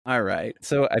All right.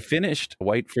 So I finished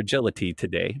White Fragility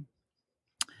today.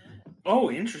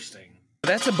 Oh, interesting.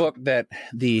 That's a book that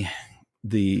the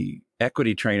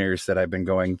equity trainers that I've been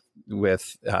going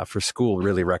with for school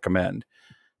really recommend.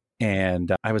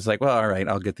 And I was like, well, all right,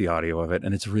 I'll get the audio of it.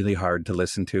 And it's really hard to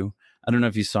listen to. I don't know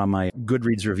if you saw my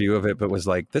Goodreads review of it, but was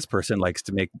like, this person likes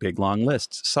to make big, long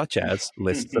lists, such as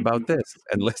lists about this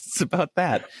and lists about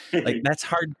that. Like, that's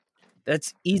hard.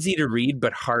 That's easy to read,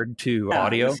 but hard to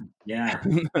audio. Yeah.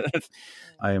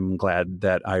 I am glad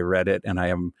that I read it, and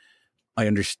I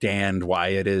understand why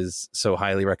it is so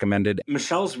highly recommended.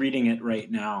 Michelle's reading it right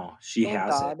now. She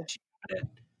has God. it. She got it.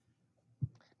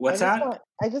 What's that?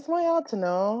 I just want y'all to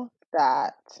know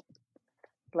that,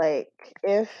 like,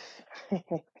 if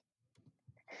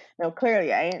no,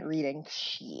 clearly I ain't reading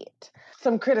shit.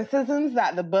 Some criticisms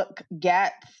that the book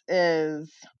gets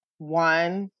is,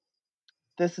 one,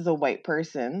 this is a white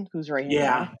person who's writing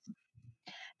it.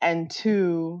 And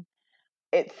two,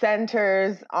 it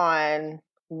centers on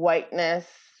whiteness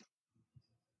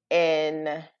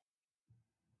in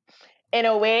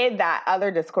a way that other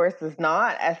discourse does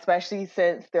not, especially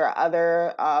since there are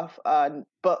other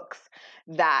books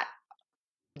that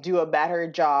do a better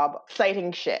job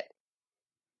citing shit.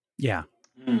 Yeah.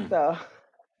 So.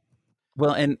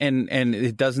 Well, and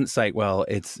it doesn't cite well.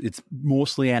 It's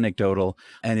mostly anecdotal,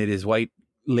 and it is white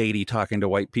lady talking to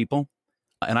white people.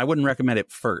 And I wouldn't recommend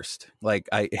it first. Like,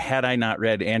 had I not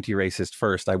read Anti-Racist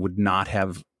first, I would not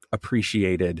have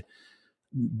appreciated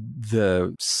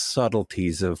the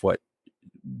subtleties of what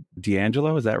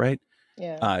D'Angelo, is that right?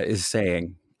 Yeah. Is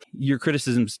saying. Your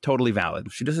criticism's totally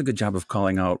valid. She does a good job of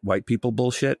calling out white people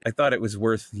bullshit. I thought it was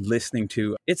worth listening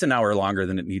to. It's an hour longer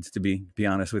than it needs to be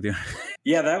honest with you.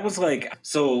 Yeah, that was like,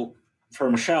 so for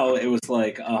Michelle, it was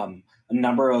like a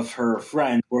number of her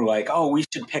friends were like, oh, we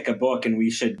should pick a book and we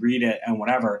should read it and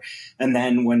whatever. And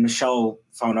then when Michelle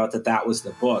found out that was the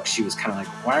book, she was kind of like,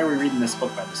 why are we reading this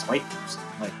book by this white person?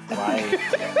 Like, why?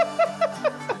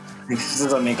 This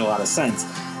doesn't make a lot of sense.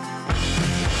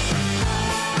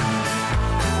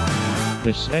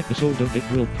 This episode of It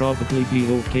Will Probably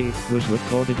Be Okay was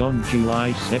recorded on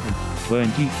July 7th,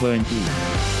 2020.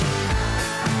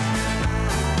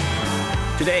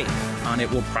 Today on It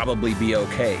Will Probably Be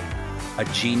Okay, a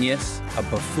genius, a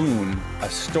buffoon, a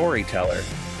storyteller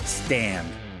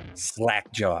stand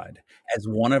slack-jawed as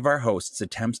one of our hosts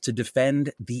attempts to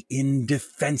defend the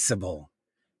indefensible.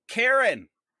 Karen,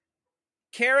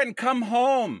 come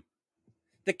home.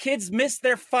 The kids miss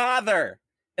their father.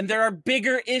 And there are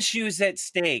bigger issues at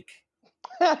stake.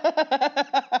 I'm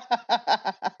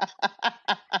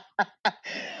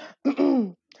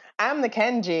the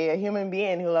Kenji, a human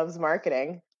being who loves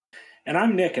marketing. And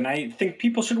I'm Nick, and I think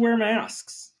people should wear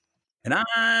masks. And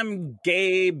I'm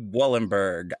Gabe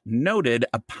Wallenberg, noted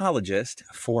apologist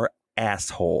for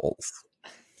assholes.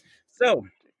 So,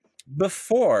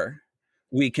 before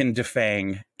we can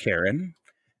defang Karen,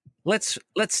 let's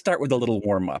start with a little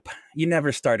warm-up. You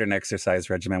never start an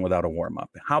exercise regimen without a warm-up.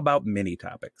 How about mini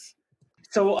topics?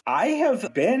 So I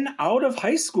have been out of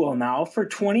high school now for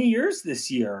 20 years this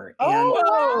year.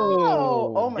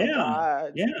 Oh my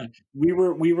God. Yeah. We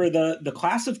were the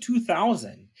class of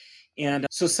 2000. And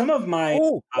so some of my...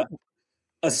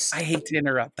 I hate to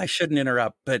interrupt. I shouldn't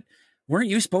interrupt, but weren't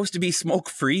you supposed to be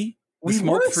smoke-free? We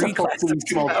were supposed to be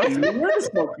smoke-free. We were the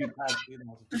smoke-free class.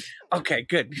 Okay,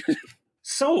 good.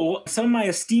 So some of my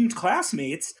esteemed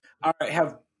classmates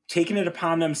have taken it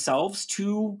upon themselves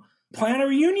to plan a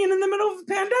reunion in the middle of a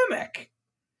pandemic.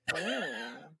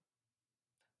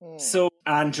 So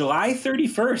on July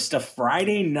 31st, a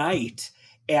Friday night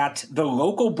at the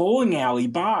local bowling alley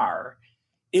bar,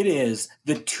 it is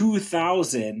the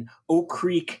 2000 Oak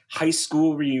Creek High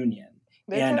School reunion.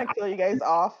 They're trying to kill you guys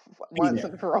off once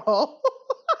and for all.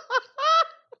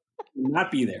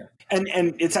 Not be there. And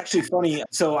it's actually funny.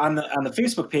 So on the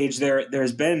Facebook page,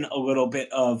 there's been a little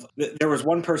bit of, there was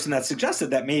one person that suggested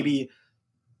that maybe,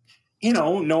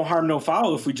 no harm, no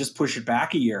foul if we just push it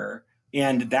back a year.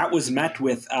 And that was met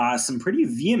with some pretty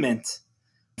vehement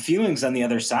feelings on the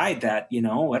other side that,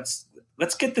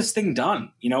 let's get this thing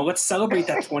done. Let's celebrate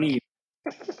that 20 years.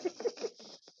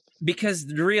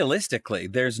 Because realistically,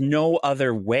 there's no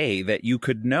other way that you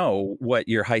could know what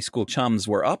your high school chums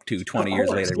were up to 20 years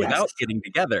later without getting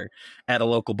together at a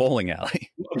local bowling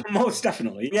alley. Most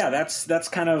definitely. Yeah, that's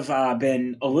kind of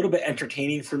been a little bit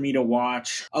entertaining for me to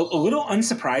watch. A little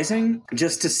unsurprising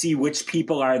just to see which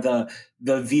people are the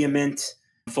vehement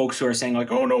folks who are saying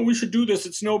like, oh, no, we should do this.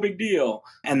 It's no big deal.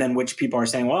 And then which people are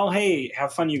saying, well, hey,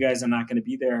 have fun, you guys. I'm not going to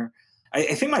be there.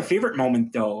 I think my favorite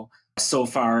moment, though, so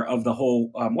far of the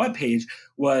whole webpage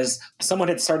was someone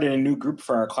had started a new group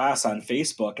for our class on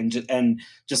Facebook and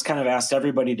just kind of asked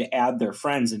everybody to add their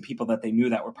friends and people that they knew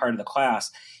that were part of the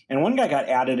class. And one guy got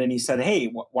added and he said, "Hey,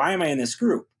 why am I in this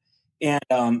group?"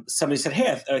 And somebody said,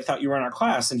 "Hey, I thought you were in our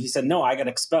class." And he said, "No, I got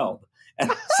expelled."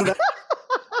 And so that,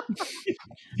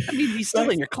 I mean, he's still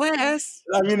in your class.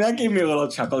 I mean, that gave me a little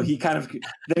chuckle. He kind of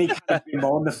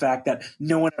bemoaned the fact that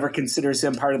no one ever considers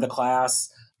him part of the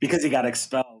class because he got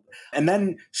expelled. And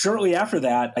then shortly after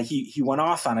that, he went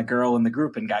off on a girl in the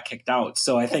group and got kicked out.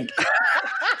 So I think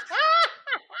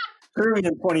clearly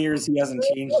in 20 years, he hasn't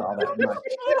changed all that much.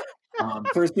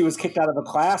 First, he was kicked out of the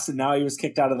class, and now he was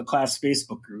kicked out of the class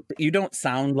Facebook group. You don't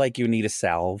sound like you need a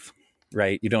salve,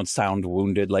 right? You don't sound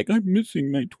wounded like, I'm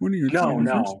missing my 20th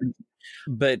anniversary.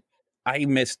 But I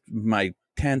missed my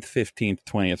 10th, 15th,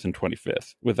 20th, and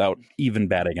 25th without even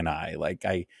batting an eye. Like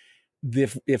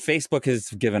if Facebook has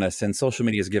given us and social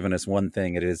media has given us one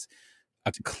thing, it is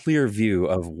a clear view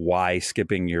of why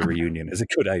skipping your reunion is a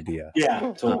good idea.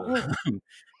 Yeah, totally.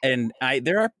 And are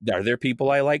there people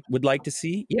I would like to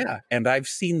see? Yeah, and I've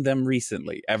seen them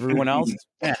recently. Everyone else,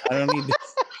 I don't need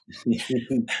this.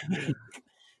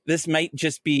 This might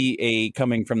just be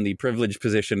coming from the privileged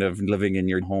position of living in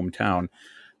your hometown,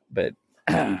 but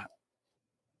I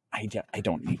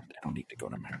don't need to go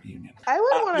to my reunion. I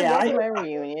wouldn't want to go to my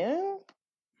reunion.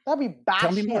 That'd be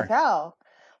bashy as hell.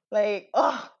 Like,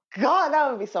 oh God, that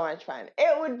would be so much fun.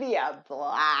 It would be a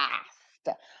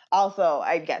blast. Also,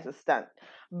 I'd get to stunt.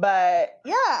 But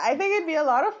yeah, I think it'd be a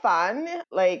lot of fun.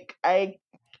 Like, I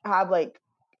have like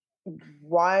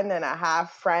 1.5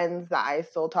 friends that I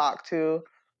still talk to.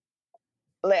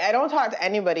 Like, I don't talk to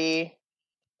anybody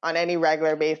on any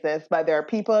regular basis, but there are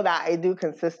people that I do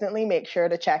consistently make sure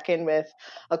to check in with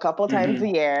a couple times a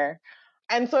year.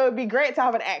 And so it'd be great to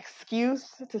have an excuse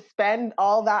to spend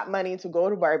all that money to go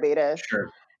to Barbados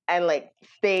and like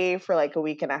stay for like a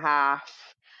week and a half,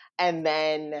 and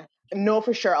then know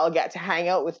for sure I'll get to hang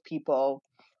out with people.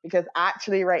 Because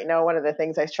actually right now, one of the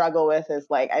things I struggle with is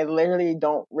like, I literally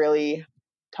don't really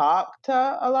talk to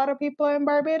a lot of people in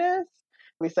Barbados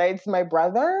besides my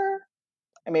brother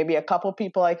and maybe a couple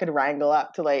people I could wrangle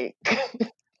up to like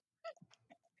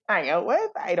hang out with.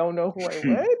 I don't know who I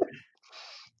would.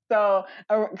 So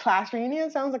a class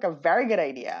reunion sounds like a very good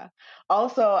idea.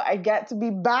 Also, I get to be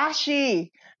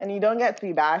bashy, and you don't get to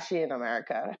be bashy in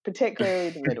America,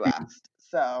 particularly the Midwest.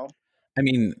 So, I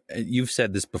mean, you've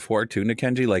said this before too,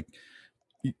 Nikenji, like,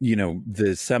 you know,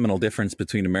 the seminal difference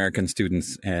between American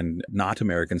students and not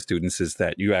American students is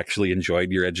that you actually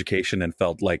enjoyed your education and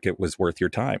felt like it was worth your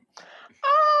time.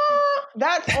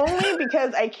 That's only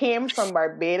because I came from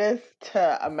Barbados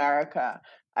to America.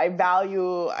 I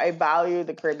value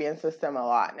the Caribbean system a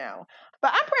lot now.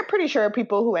 But I'm pretty sure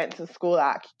people who went to school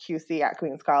at QC, at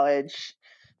Queen's College,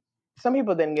 some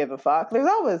people didn't give a fuck. There's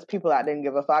always people that didn't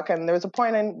give a fuck. And there was a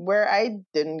point where I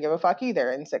didn't give a fuck either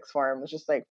in sixth form. It was just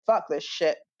like, fuck this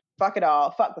shit. Fuck it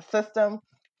all. Fuck the system.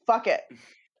 Fuck it.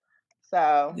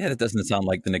 So. Yeah, that doesn't sound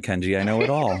like the Nikenji I know at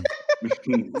all.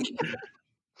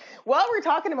 While we're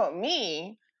talking about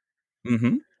me,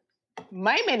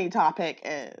 my mini topic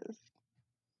is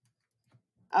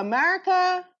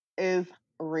America is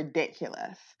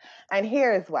ridiculous. And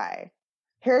here's why.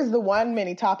 Here's the one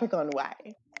mini topic on why.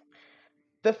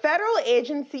 The federal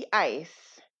agency ICE,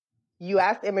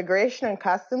 U.S. Immigration and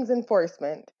Customs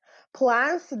Enforcement,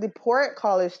 plans to deport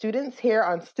college students here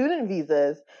on student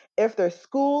visas if their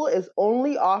school is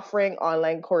only offering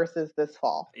online courses this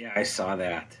fall. Yeah, I saw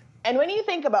that. And when you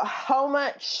think about how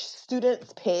much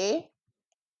students pay,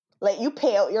 like you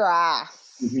pay out your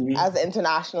ass as an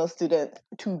international student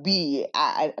to be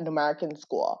at an American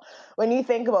school. When you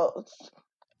think about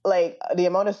like the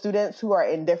amount of students who are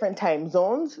in different time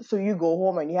zones, so you go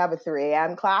home and you have a 3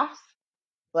 a.m. class,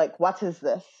 like what is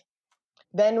this?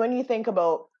 Then when you think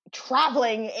about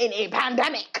traveling in a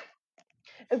pandemic,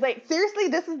 it's like, seriously,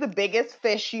 this is the biggest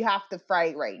fish you have to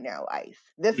fry right now, ICE.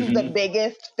 This is the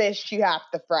biggest fish you have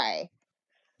to fry.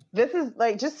 This is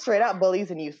like just straight up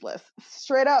bullies and useless.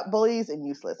 Straight up bullies and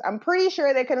useless. I'm pretty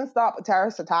sure they couldn't stop a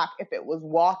terrorist attack if it was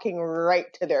walking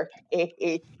right to their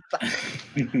face.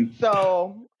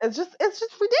 So it's just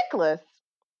ridiculous.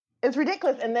 It's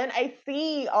ridiculous. And then I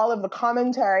see all of the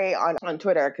commentary on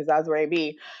Twitter, because that's where I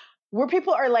be, where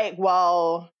people are like,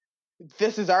 well,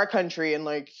 this is our country, and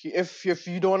like if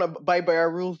you don't abide by our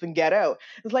rules, then get out.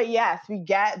 It's like, yes, we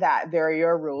get that they're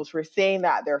your rules. We're saying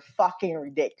that they're fucking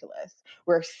ridiculous.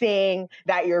 We're saying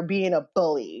that you're being a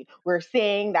bully. We're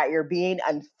saying that you're being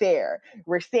unfair.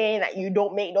 We're saying that you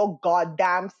don't make no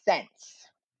goddamn sense.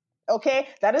 Okay?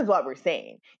 That is what we're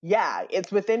saying. Yeah,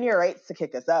 it's within your rights to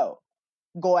kick us out.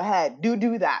 Go ahead,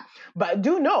 do that. But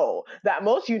do know that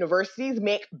most universities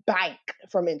make bank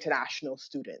from international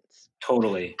students.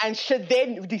 Totally. And should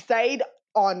they decide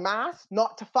en masse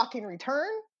not to fucking return,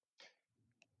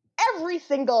 every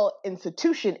single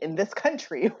institution in this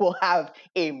country will have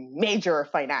a major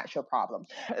financial problem.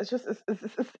 It's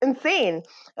insane.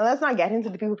 And let's not get into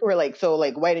the people who are like, so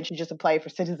like, why didn't you just apply for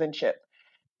citizenship?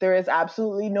 There is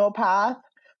absolutely no path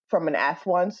from an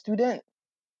F1 student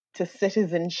to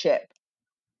citizenship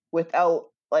without,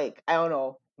 like, I don't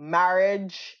know,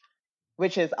 marriage,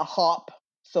 which is a hop.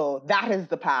 So that is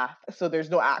the path. So there's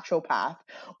no actual path.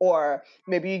 Or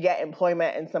maybe you get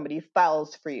employment and somebody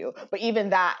files for you. But even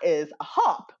that is a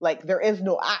hop. Like, there is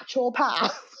no actual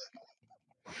path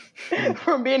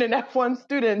from being an F1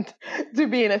 student to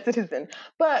being a citizen.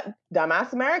 But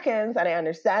dumbass Americans, and I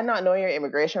understand not knowing your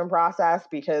immigration process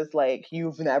because, like,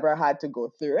 you've never had to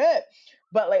go through it.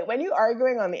 But, like, when you're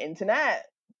arguing on the internet,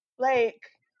 like,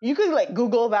 you could, like,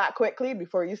 Google that quickly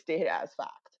before you state it as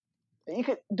fact. You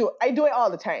could do. I do it all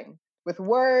the time with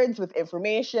words, with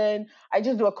information. I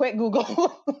just do a quick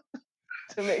Google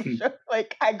to make sure,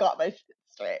 like, I got my shit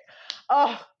straight.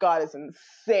 Oh God, it's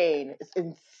insane. It's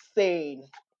insane.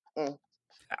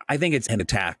 I think it's an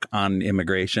attack on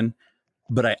immigration,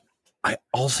 but I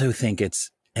also think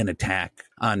it's an attack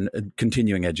on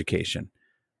continuing education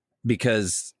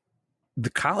because the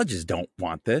colleges don't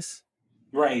want this.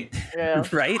 Right. Yeah.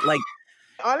 Right? Like,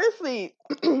 honestly,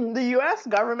 the U.S.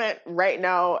 government right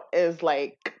now is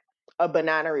like a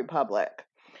banana republic.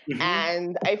 Mm-hmm.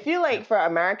 And I feel like for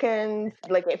Americans,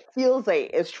 like, it feels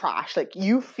like it's trash. Like,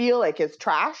 you feel like it's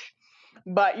trash,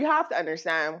 but you have to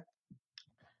understand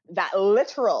that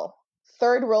literal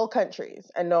third world countries,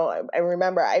 and no, I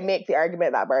remember I make the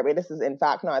argument that Barbados is in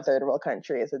fact not a third world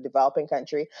country, it's a developing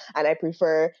country, and I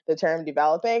prefer the term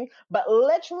developing, but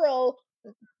literal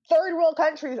third world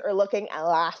countries are looking and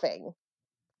laughing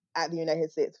at the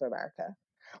United States of America.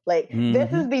 Like,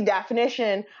 this is the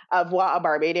definition of what a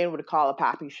Barbadian would call a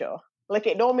pappy show. Like,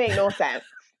 it don't make no sense.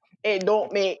 It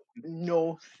don't make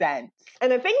no sense.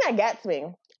 And the thing that gets me,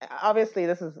 obviously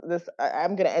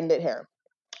I'm going to end it here.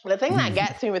 The thing that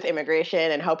gets me with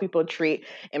immigration and how people treat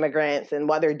immigrants and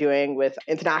what they're doing with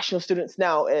international students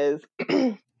now is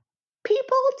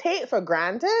people take for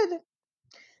granted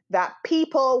that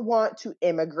people want to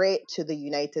immigrate to the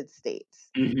United States.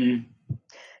 Mm-hmm.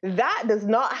 That does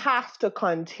not have to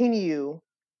continue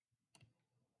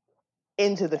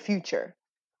into the future.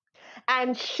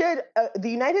 And should the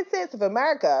United States of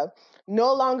America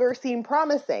no longer seem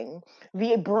promising,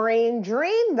 the brain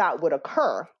drain that would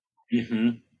occur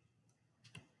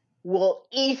will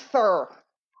ether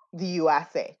the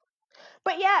USA.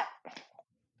 But yet,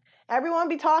 everyone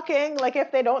be talking like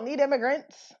if they don't need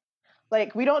immigrants,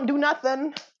 like we don't do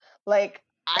nothing, like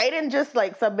I didn't just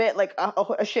like submit like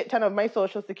a shit ton of my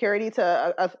social security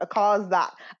to a cause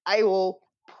that I will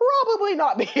probably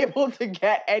not be able to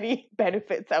get any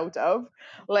benefits out of,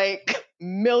 like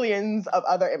millions of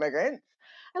other immigrants.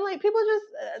 And like people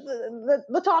just,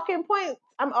 the talking point,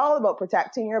 I'm all about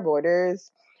protecting your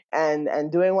borders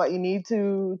and doing what you need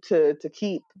to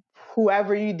keep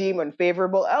whoever you deem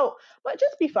unfavorable out. But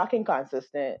just be fucking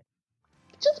consistent.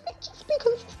 Just be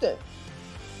consistent.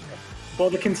 Well,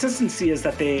 the consistency is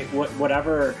that they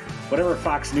whatever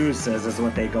Fox News says is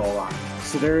what they go along.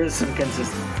 So there is some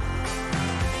consistency.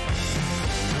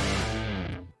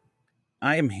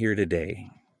 I am here today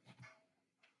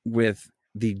with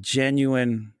the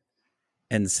genuine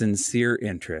and sincere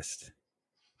interest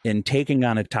in taking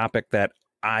on a topic that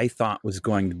I thought was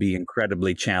going to be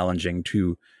incredibly challenging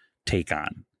to take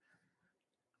on.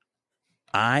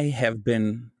 I have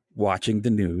been watching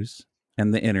the news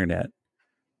and the internet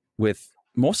with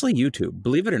mostly YouTube.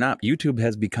 Believe it or not, YouTube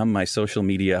has become my social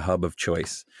media hub of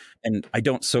choice. And I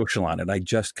don't social on it. I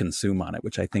just consume on it,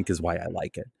 which I think is why I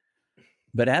like it.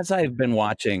 But as I've been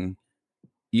watching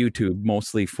YouTube,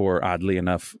 mostly for, oddly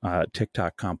enough,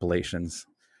 TikTok compilations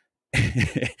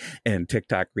and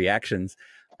TikTok reactions,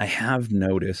 I have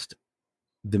noticed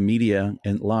the media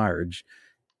at large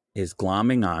is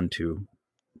glomming onto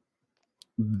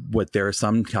what they're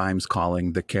sometimes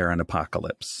calling the Karen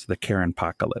apocalypse, the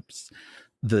Karen-pocalypse,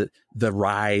 the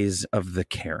rise of the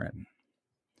Karen.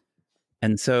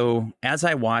 And so as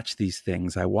I watch these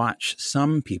things, I watch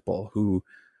some people who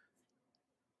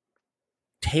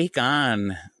take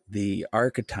on the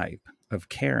archetype of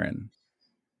Karen,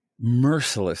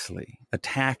 mercilessly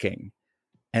attacking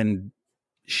and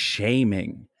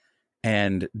shaming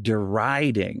and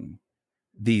deriding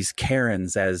these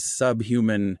Karens as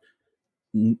subhuman,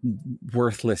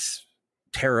 worthless,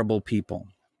 terrible people.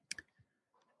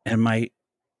 And my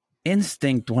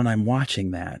instinct when I'm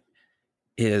watching that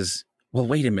is, well,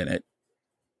 wait a minute.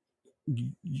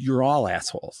 You're all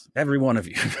assholes. Every one of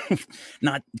you.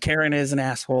 Not Karen is an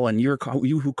asshole, and you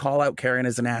who call out Karen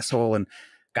is an asshole, and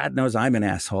God knows I'm an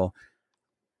asshole.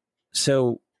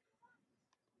 So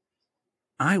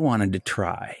I wanted to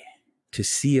try to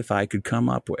see if I could come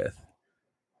up with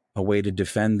a way to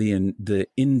defend the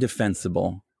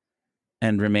indefensible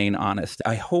and remain honest.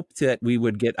 I hoped that we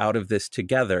would get out of this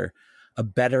together a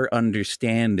better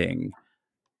understanding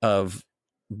of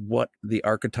what the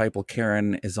archetypal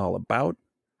Karen is all about,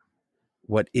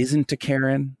 what isn't a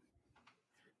Karen,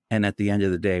 and at the end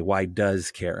of the day, why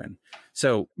does Karen?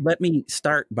 So let me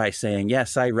start by saying,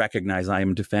 yes, I recognize I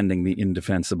am defending the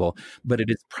indefensible, but it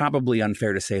is probably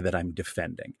unfair to say that I'm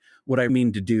defending. What I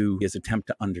mean to do is attempt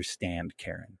to understand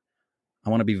Karen. I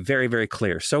want to be very, very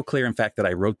clear. So clear, in fact, that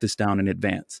I wrote this down in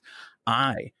advance.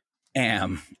 I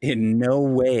am in no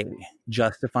way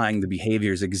justifying the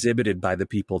behaviors exhibited by the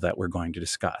people that we're going to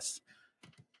discuss.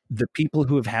 The people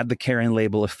who have had the Karen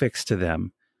label affixed to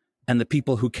them and the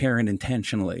people who Karen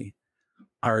intentionally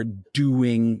are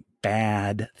doing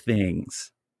bad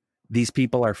things. These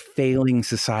people are failing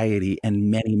society in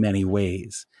many, many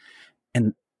ways.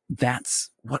 And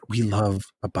that's what we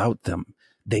love about them.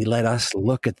 They let us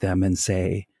look at them and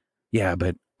say, yeah,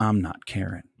 but I'm not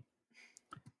Karen.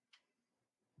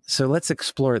 So let's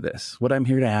explore this. What I'm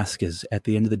here to ask is, at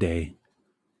the end of the day,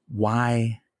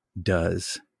 why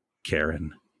does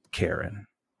Karen?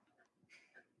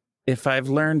 If I've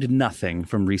learned nothing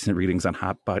from recent readings on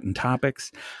hot button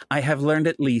topics, I have learned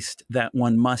at least that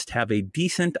one must have a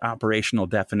decent operational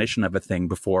definition of a thing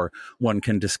before one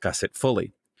can discuss it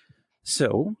fully.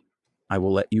 So I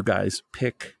will let you guys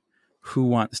pick who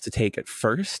wants to take it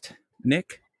first.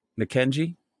 Nick,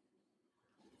 Nikenji,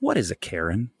 what is a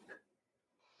Karen?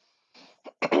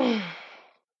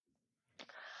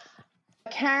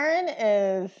 Karen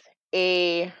is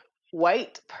a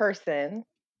white person,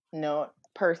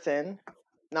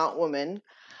 not woman,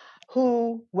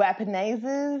 who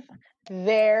weaponizes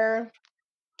their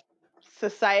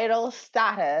societal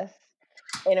status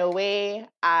in a way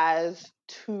as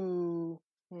to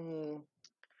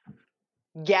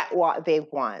get what they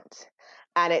want.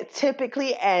 And it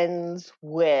typically ends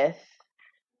with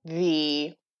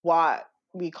what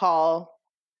we call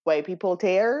white people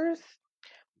tears,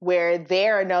 where they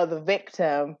are now the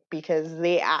victim because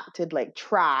they acted like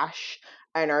trash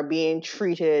and are being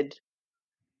treated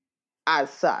as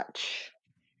such.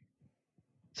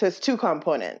 So it's two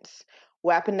components: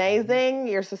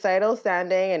 weaponizing your societal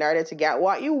standing in order to get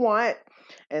what you want,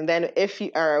 and then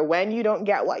when you don't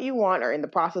get what you want, or in the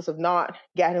process of not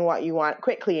getting what you want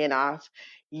quickly enough,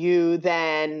 you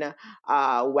then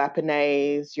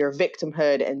weaponize your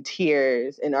victimhood and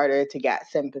tears in order to get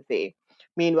sympathy.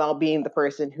 Meanwhile, being the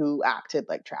person who acted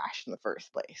like trash in the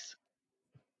first place.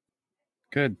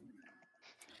 Good.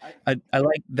 I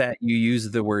like that you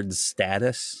use the word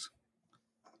status.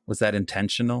 Was that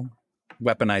intentional?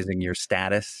 Weaponizing your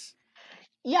status?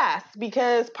 Yes,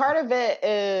 because part of it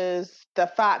is the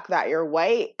fact that you're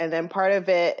white, and then part of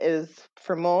it is,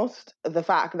 for most, the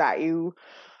fact that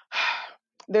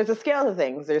there's a scale of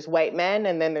things. There's white men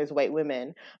and then there's white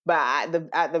women. But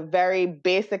at the very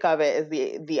basic of it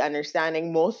is the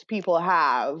understanding most people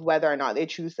have, whether or not they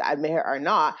choose to admit it or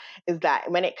not, is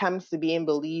that when it comes to being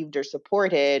believed or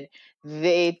supported,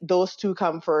 those two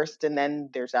come first, and then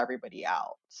there's everybody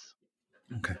else.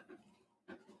 Okay.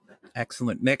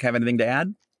 Excellent. Nick, have anything to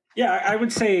add? Yeah, I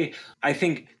would say, I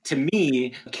think to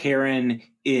me, Karen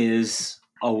is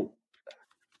a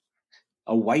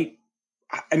white,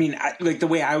 I mean, like the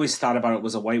way I always thought about it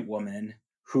was a white woman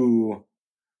who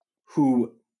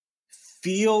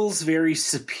feels very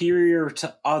superior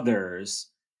to others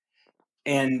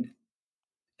and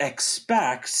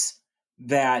expects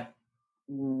that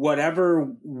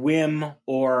whatever whim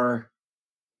or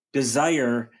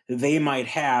desire they might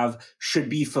have should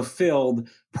be fulfilled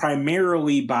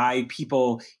primarily by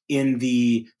people in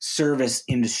the service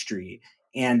industry.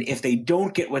 And if they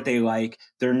don't get what they like,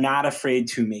 they're not afraid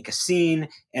to make a scene,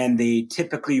 and they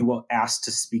typically will ask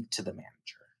to speak to the manager.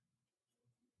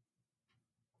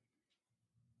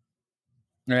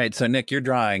 All right. So, Nick, you're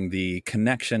drawing the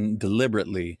connection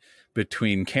deliberately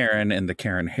between Karen and the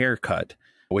Karen haircut,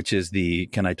 which is the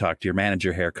 "can I talk to your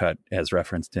manager" haircut as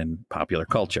referenced in popular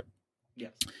culture.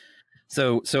 Yes.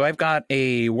 So I've got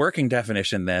a working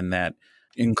definition then that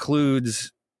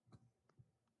includes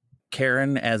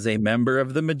Karen as a member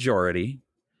of the majority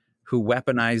who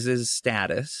weaponizes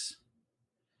status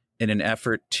in an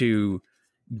effort to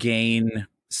gain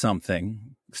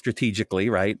something strategically,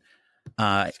 right?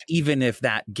 Even if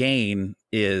that gain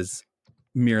is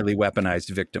merely weaponized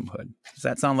victimhood. Does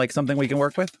that sound like something we can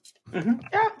work with? Mm-hmm.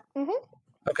 Yeah.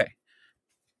 Mm-hmm. Okay.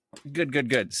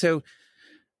 Good. So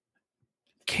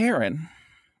Karen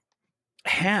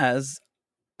has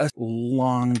a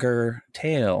longer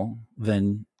tail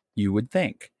than you would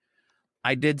think.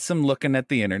 I did some looking at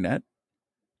the internet,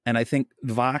 and I think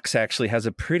Vox actually has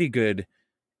a pretty good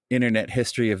internet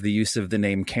history of the use of the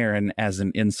name Karen as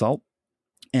an insult.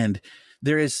 And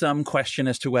there is some question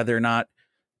as to whether or not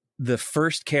the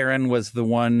first Karen was the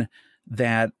one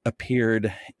that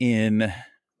appeared in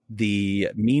the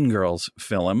Mean Girls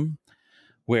film,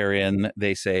 wherein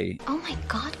they say, "Oh my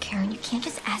God, Karen, you can't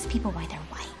just ask people why they're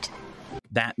white."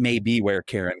 That may be where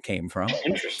Karen came from.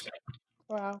 Interesting.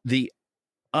 Wow. The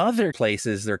other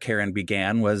places where Karen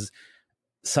began was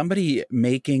somebody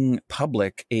making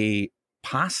public a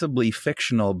possibly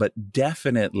fictional, but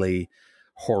definitely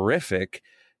horrific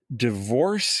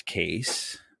divorce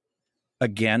case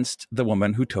against the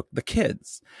woman who took the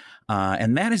kids.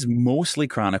 And that is mostly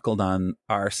chronicled on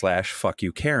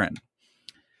r/FuckYouKaren.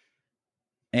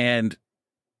 And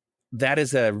that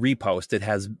is a repost. It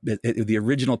has the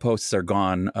original posts are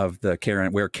gone of the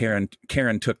Karen, where Karen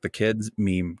took the kids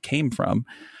meme came from.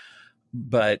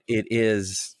 But it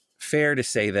is fair to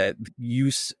say that the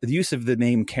use of the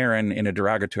name Karen in a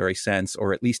derogatory sense,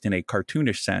 or at least in a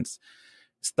cartoonish sense,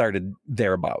 started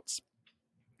thereabouts.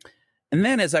 And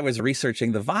then as I was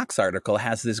researching, the Vox article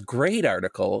has this great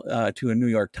article to a New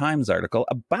York Times article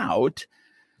about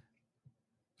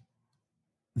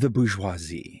the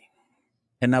bourgeoisie.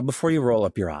 And now before you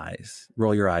roll your eyes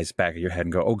back at your head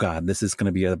and go, oh God, this is going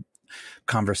to be a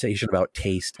conversation about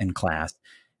taste and class.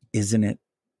 Isn't it?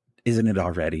 Isn't it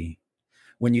already?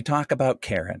 When you talk about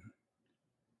Karen,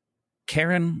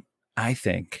 I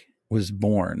think, was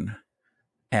born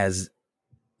as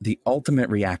the ultimate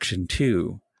reaction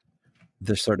to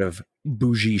the sort of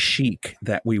bougie chic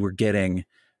that we were getting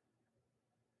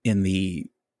in the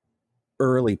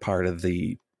early part of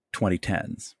the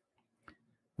 2010s,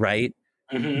 right?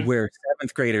 Mm-hmm. Where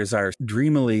seventh graders are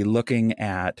dreamily looking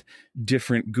at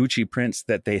different Gucci prints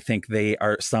that they think they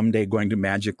are someday going to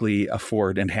magically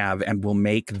afford and have and will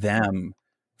make them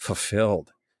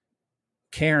fulfilled.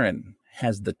 Karen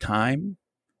has the time.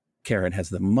 Karen has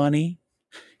the money.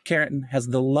 Karen has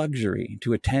the luxury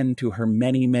to attend to her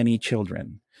many, many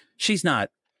children. She's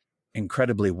not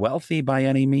incredibly wealthy by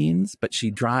any means, but she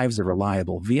drives a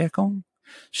reliable vehicle.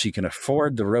 She can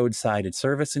afford the roadside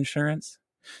service insurance.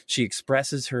 She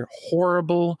expresses her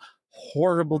horrible,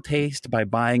 horrible taste by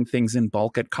buying things in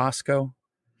bulk at Costco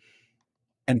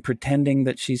and pretending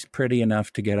that she's pretty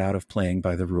enough to get out of playing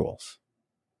by the rules.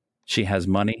 She has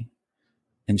money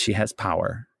and she has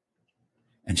power,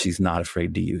 and she's not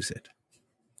afraid to use it.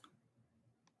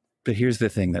 But here's the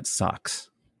thing that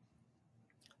sucks.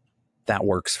 That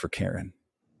works for Karen.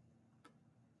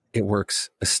 It works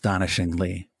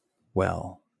astonishingly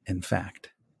well, in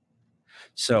fact.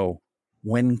 So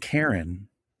when Karen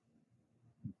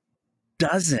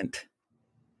doesn't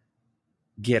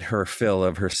get her fill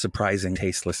of her surprising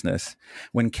tastelessness,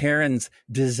 when Karen's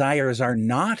desires are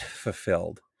not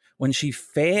fulfilled, when she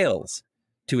fails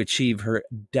to achieve her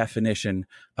definition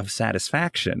of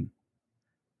satisfaction,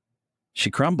 she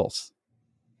crumbles.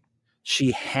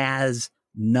 She has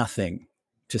nothing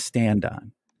to stand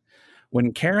on.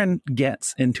 When Karen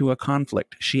gets into a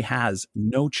conflict, she has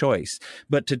no choice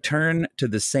but to turn to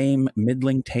the same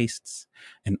middling tastes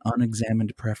and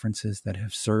unexamined preferences that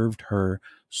have served her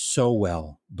so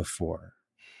well before.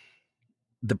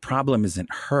 The problem isn't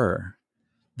her.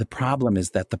 The problem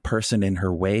is that the person in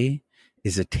her way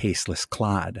is a tasteless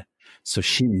clod. So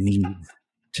she needs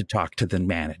to talk to the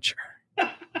manager.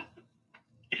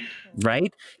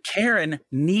 Right? Karen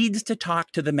needs to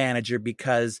talk to the manager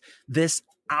because this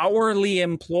hourly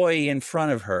employee in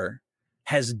front of her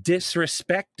has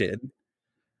disrespected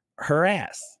her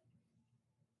ass.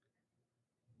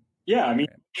 Yeah, I mean,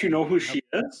 do you know who she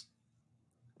is?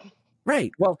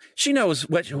 Right. Well, she knows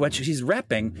what she's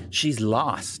repping. She's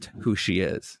lost who she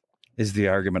is the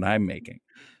argument I'm making.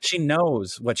 She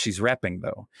knows what she's repping,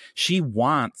 though. She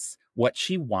wants what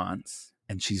she wants,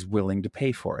 and she's willing to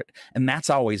pay for it. And that's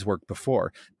always worked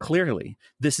before. Clearly,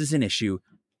 this is an issue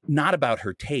not about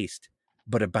her taste,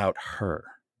 but about her.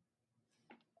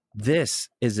 This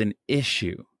is an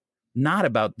issue not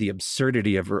about the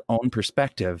absurdity of her own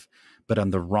perspective, but on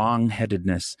the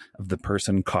wrong-headedness of the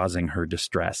person causing her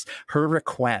distress. Her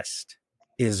request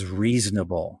is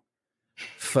reasonable.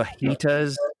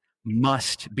 Fajitas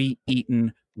must be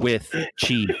eaten with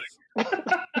cheese.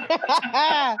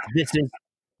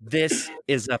 This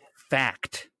is a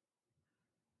fact.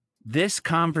 This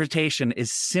confrontation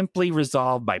is simply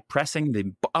resolved by pressing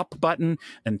the up button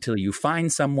until you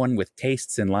find someone with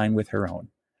tastes in line with her own.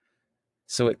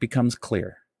 So it becomes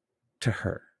clear to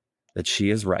her that she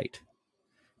is right,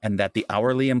 and that the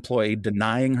hourly employee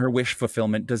denying her wish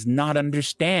fulfillment does not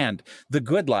understand the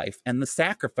good life and the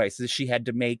sacrifices she had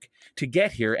to make to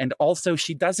get here. And also,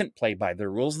 she doesn't play by the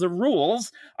rules. The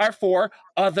rules are for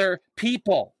other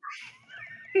people.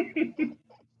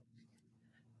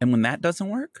 And when that doesn't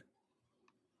work,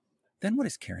 then what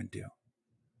does Karen do?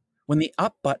 When the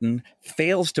up button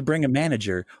fails to bring a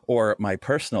manager, or my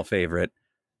personal favorite,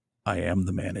 I am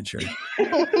the manager.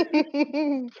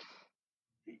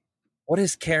 What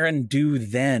does Karen do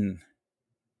then?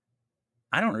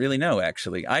 I don't really know,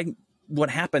 actually. What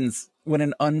happens when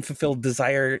an unfulfilled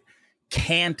desire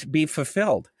can't be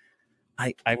fulfilled?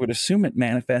 I would assume it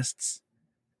manifests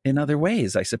in other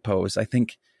ways, I suppose. I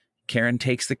think Karen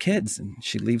takes the kids and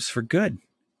she leaves for good.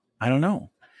 I don't know.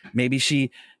 Maybe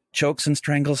she chokes and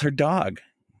strangles her dog.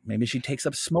 Maybe she takes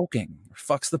up smoking or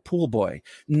fucks the pool boy.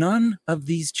 None of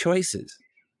these choices,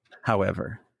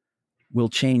 however, will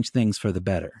change things for the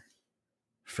better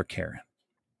for Karen.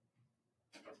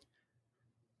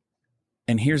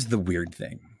 And here's the weird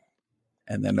thing,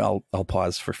 and then I'll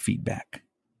pause for feedback.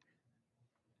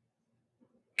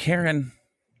 Karen,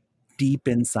 deep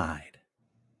inside,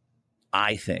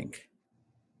 I think,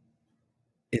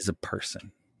 is a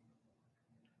person.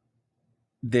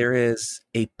 There is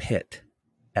a pit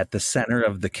at the center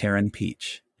of the Karen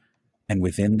Peach, and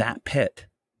within that pit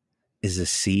is a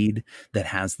seed that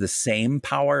has the same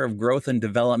power of growth and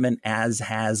development as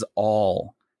has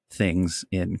all things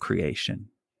in creation.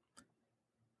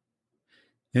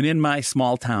 And in my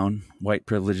small town, white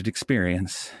privileged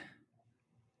experience,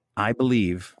 I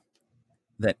believe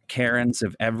that Karens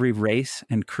of every race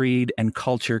and creed and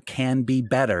culture can be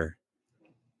better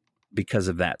because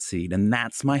of that seed. And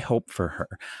that's my hope for her.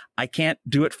 I can't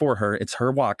do it for her. It's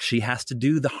her walk. She has to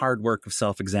do the hard work of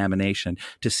self-examination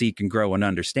to seek and grow and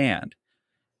understand.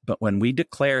 But when we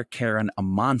declare Karen a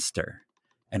monster,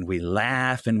 and we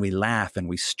laugh and we laugh and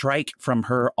we strike from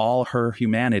her all her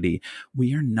humanity,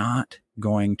 we are not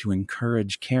going to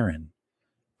encourage Karen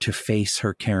to face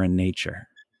her Karen nature.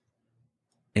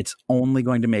 It's only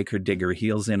going to make her dig her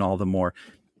heels in all the more.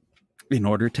 In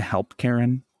order to help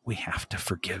Karen, we have to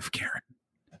forgive Karen.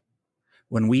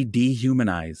 When we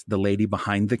dehumanize the lady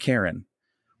behind the Karen,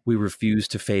 we refuse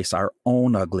to face our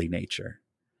own ugly nature,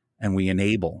 and we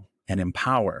enable and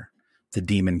empower the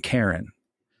demon Karen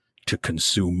to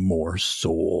consume more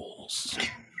souls.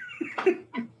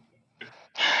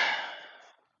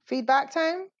 Feedback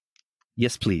time?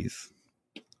 Yes, please.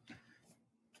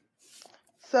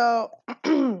 So,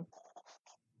 two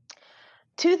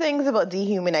things about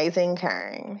dehumanizing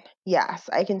Karen. Yes,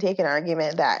 I can take an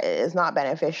argument that it is not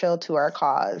beneficial to our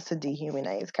cause to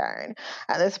dehumanize Karen.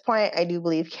 At this point, I do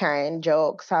believe Karen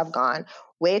jokes have gone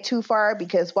way too far,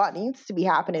 because what needs to be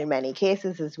happening in many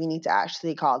cases is we need to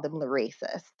actually call them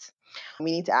racists.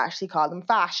 We need to actually call them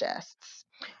fascists.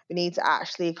 We need to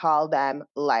actually call them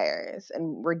liars.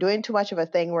 And we're doing too much of a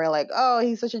thing where like, oh,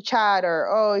 he's such a Chad, or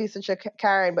oh, he's such a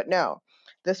Karen. But no,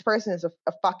 this person is a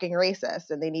fucking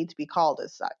racist, and they need to be called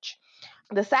as such.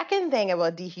 The second thing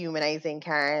about dehumanizing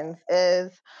Karens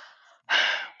is,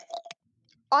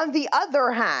 on the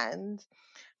other hand,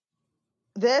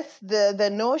 the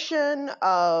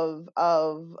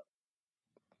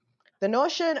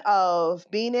notion of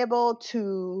being able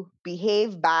to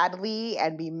behave badly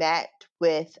and be met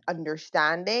with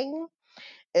understanding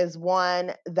is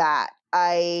one that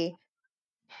I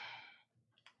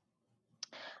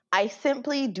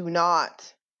simply do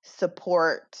not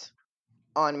support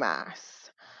en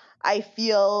masse. I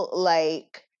feel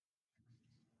like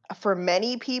for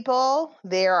many people,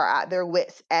 they are at their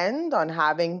wits' end on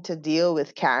having to deal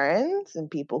with Karens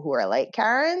and people who are like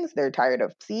Karens. They're tired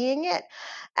of seeing it,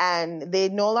 and they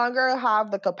no longer have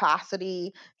the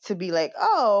capacity to be like,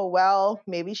 oh, well,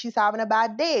 maybe she's having a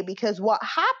bad day. Because what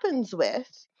happens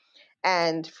with,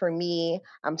 and for me,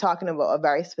 I'm talking about a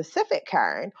very specific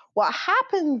Karen, what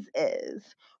happens is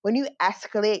when you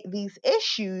escalate these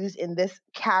issues in this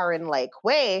Karen-like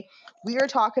way, we are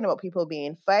talking about people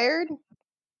being fired,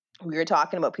 we were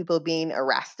talking about people being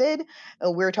arrested,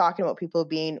 and we were talking about people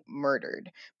being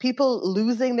murdered, people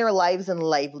losing their lives and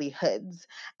livelihoods.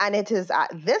 And it is at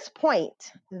this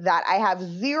point that I have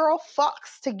zero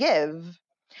fucks to give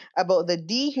about the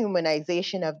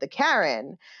dehumanization of the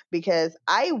Karen, because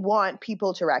I want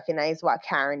people to recognize what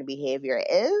Karen behavior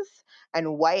is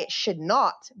and why it should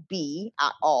not be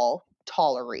at all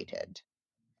tolerated.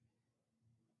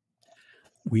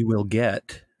 We will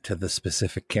get to the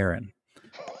specific Karen.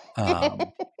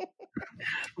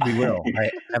 We will.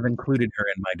 I have included her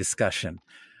in my discussion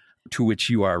to which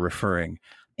you are referring.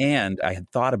 And I had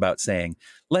thought about saying,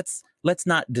 let's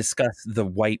not discuss the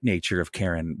white nature of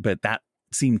Karen, but that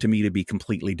seemed to me to be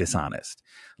completely dishonest.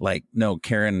 Like, no,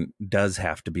 Karen does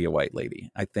have to be a white lady.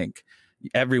 I think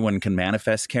everyone can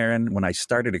manifest Karen. When I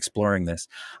started exploring this,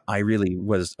 I really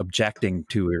was objecting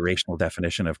to a racial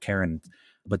definition of Karen.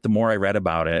 But the more I read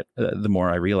about it, the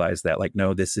more I realized that, like,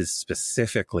 no, this is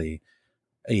specifically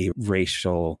a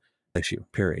racial issue,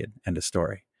 period. End of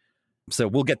story. So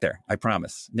we'll get there. I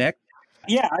promise. Nick?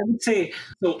 Yeah, I would say,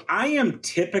 so I am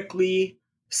typically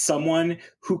someone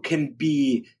who can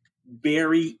be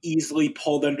very easily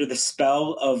pulled under the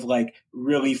spell of like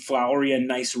really flowery and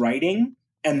nice writing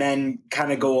and then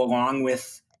kind of go along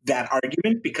with that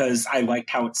argument because I liked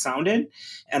how it sounded.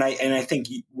 And I think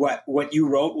what you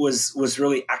wrote was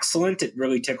really excellent. It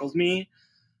really tickled me.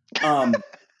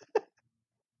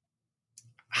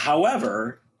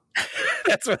 However,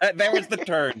 that was the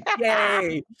turn.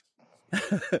 Yay.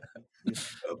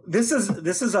 This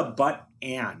is a but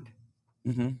and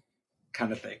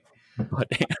kind of thing. But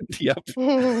and, yep.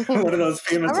 One of those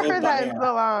famous. I've heard that in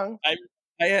so long.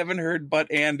 I haven't heard but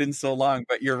and in so long,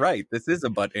 but you're right. This is a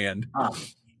but and.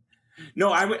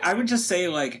 No, I would just say,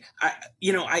 like,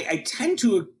 I tend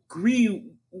to agree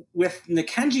with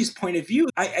Nikenji's point of view.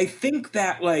 I think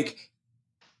that, like,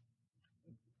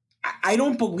 I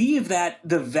don't believe that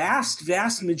the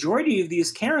vast majority of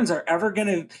these Karens are ever going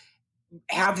to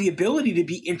have the ability to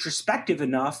be introspective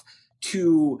enough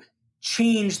to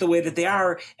change the way that they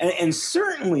are, and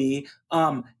certainly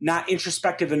not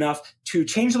introspective enough to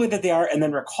change the way that they are and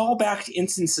then recall back to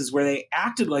instances where they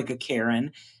acted like a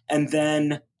Karen and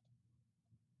then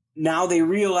now they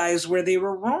realize where they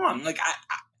were wrong. Like,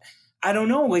 I don't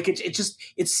know. Like,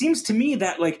 it seems to me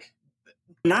that, like,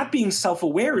 not being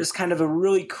self-aware is kind of a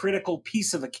really critical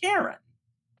piece of a Karen.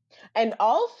 And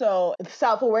also,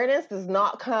 self-awareness does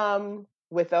not come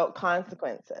without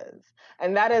consequences.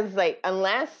 And that is, like,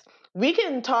 unless we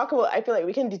can talk about, I feel like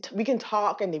we can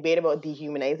talk and debate about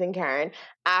dehumanizing Karen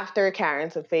after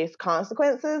Karens have faced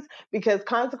consequences, because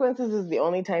consequences is the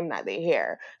only time that they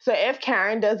hear. So if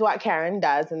Karen does what Karen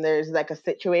does and there's like a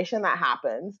situation that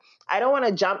happens, I don't want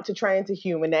to jump to trying to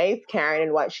humanize Karen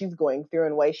and what she's going through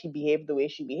and why she behaved the way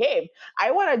she behaved. I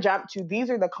want to jump to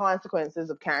these are the consequences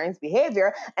of Karen's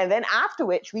behavior. And then after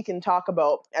which we can talk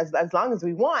about, as long as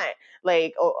we want,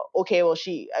 like, oh, okay, well,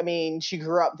 she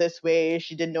grew up this way.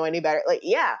 She didn't know any better. Like,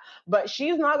 yeah, but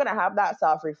she's not going to have that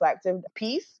self-reflective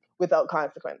piece without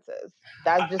consequences.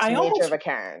 That's just the nature of a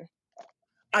Karen.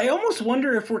 I almost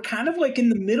wonder if we're kind of like in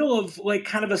the middle of like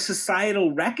kind of a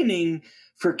societal reckoning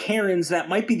for Karens that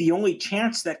might be the only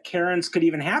chance that Karens could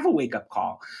even have a wake-up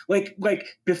call. Like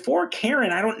before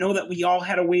Karen, I don't know that we all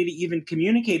had a way to even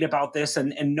communicate about this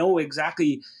and know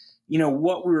exactly,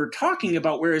 what we were talking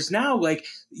about. Whereas now, like,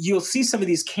 you'll see some of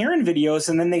these Karen videos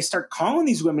and then they start calling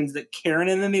these women the Karen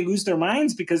and then they lose their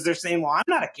minds because they're saying, well, I'm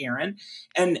not a Karen.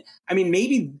 And I mean,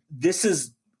 maybe this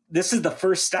is the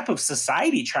first step of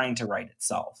society trying to right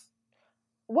itself.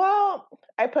 Well,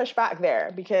 I push back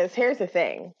there because here's the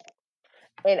thing.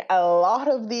 In a lot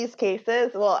of these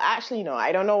cases, well, actually, no,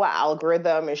 I don't know what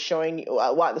algorithm is showing you,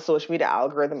 what the social media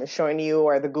algorithm is showing you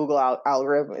or the Google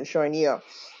algorithm is showing you.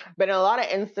 But in a lot of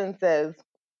instances,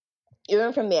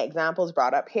 even from the examples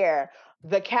brought up here,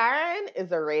 the Karen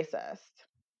is a racist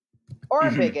or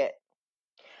a bigot.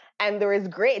 And there is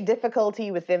great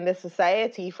difficulty within this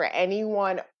society for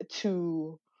anyone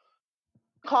to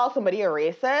call somebody a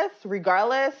racist,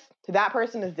 regardless, that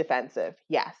person is defensive,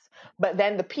 yes. But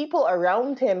then the people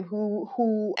around him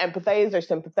who empathize or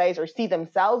sympathize or see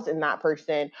themselves in that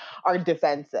person are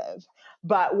defensive.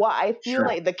 But what I feel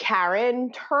like the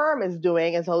Karen term is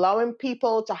doing is allowing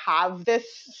people to have this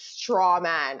straw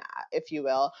man, if you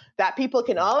will, that people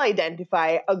can all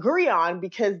identify, agree on,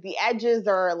 because the edges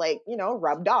are like,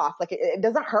 rubbed off. Like it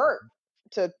doesn't hurt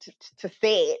to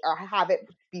say it or have it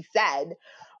be said,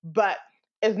 but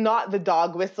it's not the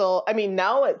dog whistle. I mean,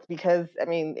 now it's because,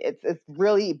 it's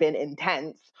really been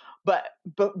intense, but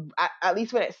at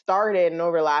least when it started and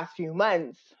over the last few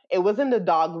months, it wasn't the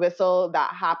dog whistle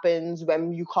that happens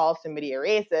when you call somebody a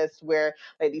racist, where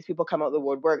like these people come out of the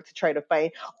woodwork to try to find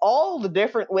all the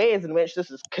different ways in which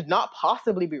could not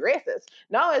possibly be racist.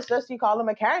 No, it's just you call them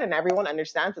a Karen and everyone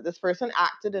understands that this person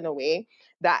acted in a way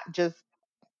that just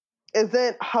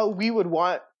isn't how we would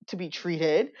want to be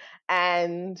treated.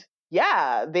 And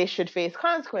yeah, they should face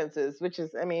consequences, which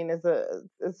is,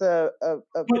 is a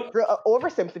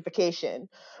oversimplification.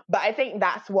 But I think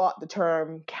that's what the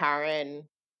term Karen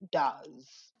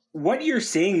does. what you're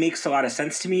saying makes a lot of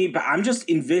sense to me, but I'm just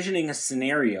envisioning a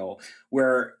scenario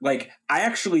where, like, I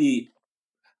actually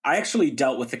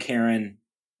dealt with a Karen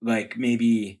like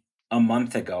maybe a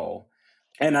month ago,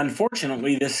 and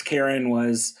unfortunately, this Karen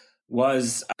was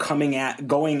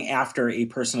going after a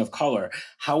person of color.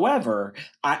 However,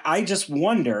 I just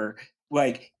wonder,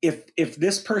 like, if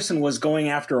this person was going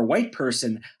after a white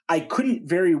person, I couldn't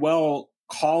very well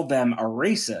call them a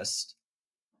racist,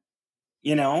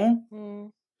 you know?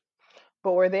 Mm.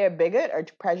 But were they a bigot or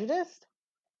prejudiced?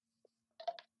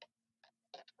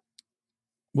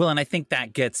 Well, and I think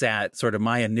that gets at sort of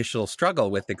my initial struggle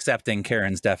with accepting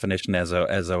Karen's definition as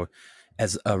a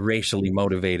racially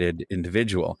motivated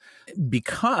individual,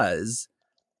 because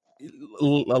a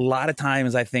lot of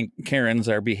times I think Karens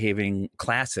are behaving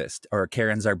classist, or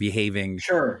Karens are behaving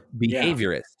Sure.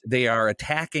 behaviorist. Yeah. They are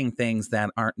attacking things that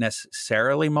aren't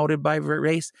necessarily motivated by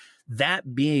race.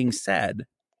 That being said,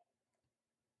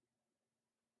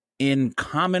 in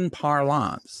common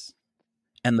parlance,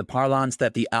 and the parlance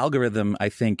that the algorithm, I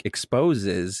think,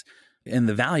 exposes in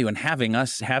the value in having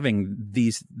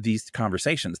these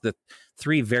conversations, the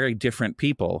three very different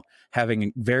people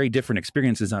having very different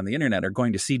experiences on the internet are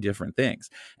going to see different things.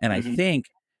 And I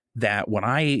think that what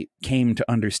I came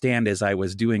to understand as I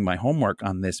was doing my homework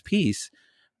on this piece,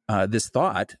 this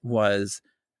thought was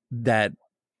that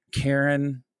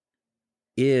Karen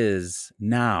is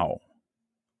now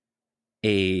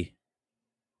a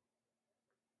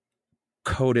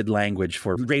coded language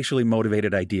for racially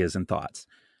motivated ideas and thoughts.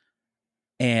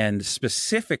 And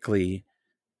specifically,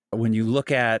 when you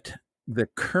look at the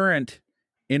current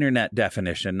internet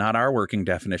definition, not our working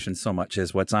definition so much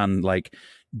as what's on like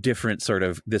different sort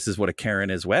of, this is what a Karen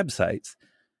is websites,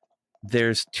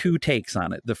 there's two takes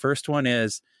on it. The first one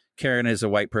is Karen is a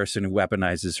white person who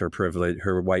weaponizes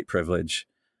her white privilege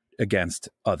against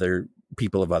other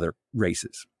people of other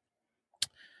races.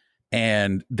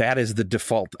 And that is the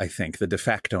default, I think, the de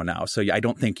facto now. So I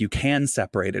don't think you can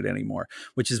separate it anymore,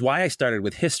 which is why I started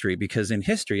with history, because in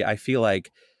history, I feel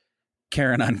like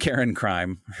Karen on Karen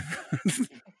crime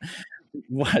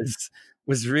was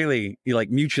really like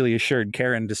mutually assured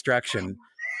Karen destruction.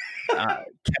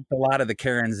 Kept a lot of the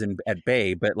Karens at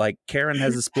bay, but like Karen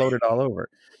has exploded all over.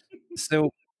 So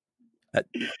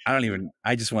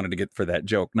I just wanted to get for that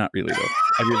joke. Not really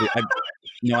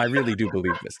though. I really do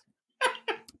believe this.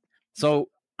 So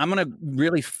I'm going to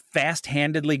really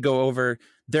fast-handedly go over,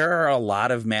 there are a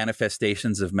lot of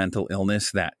manifestations of mental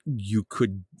illness that you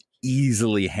could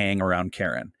easily hang around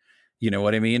Karen. You know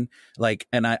what I mean? Like,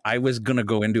 and I was going to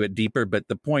go into it deeper, but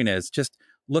the point is just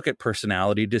look at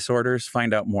personality disorders,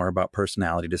 find out more about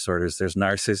personality disorders. There's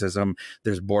narcissism,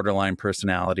 there's borderline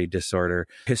personality disorder,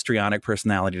 histrionic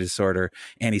personality disorder,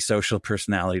 antisocial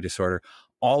personality disorder.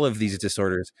 All of these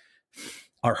disorders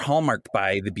are hallmarked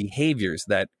by the behaviors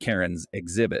that Karens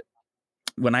exhibit.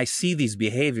 When I see these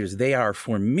behaviors, they are,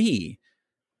 for me,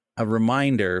 a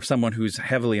reminder of someone who's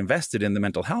heavily invested in the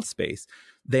mental health space.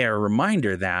 They are a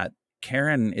reminder that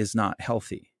Karen is not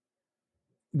healthy.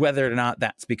 Whether or not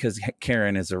that's because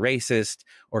Karen is a racist,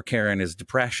 or Karen is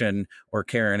depression, or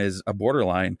Karen is a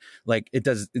borderline, like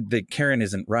the Karen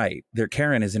isn't right. Their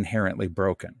Karen is inherently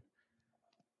broken.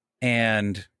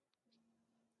 And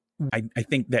I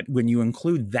think that when you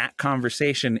include that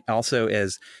conversation also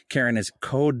as Karen is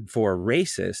code for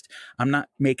racist, I'm not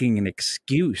making an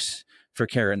excuse for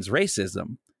Karen's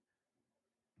racism.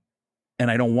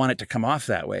 And I don't want it to come off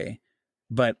that way.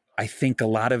 But I think a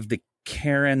lot of the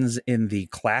Karens in the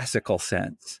classical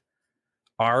sense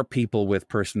are people with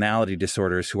personality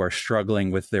disorders who are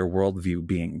struggling with their worldview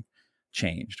being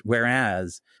changed.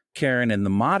 Whereas Karen in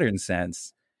the modern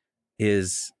sense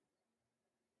is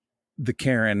the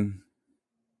Karen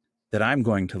that I'm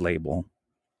going to label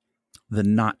the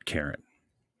not Karen.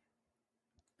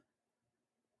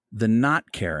 The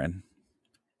not Karen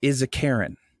is a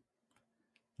Karen.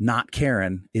 Not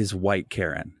Karen is white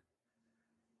Karen.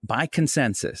 By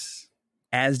consensus,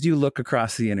 as you look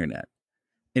across the internet,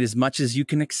 in as much as you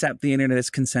can accept the internet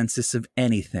as consensus of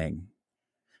anything,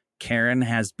 Karen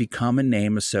has become a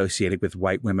name associated with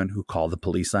white women who call the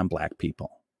police on black people.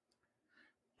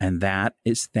 And that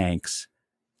is thanks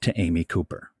to Amy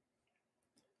Cooper.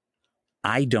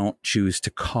 I don't choose to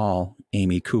call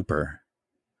Amy Cooper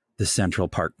the Central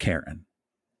Park Karen,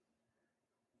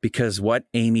 because what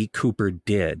Amy Cooper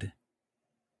did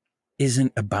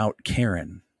isn't about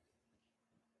Karen.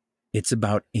 It's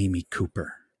about Amy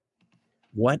Cooper.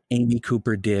 What Amy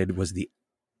Cooper did was the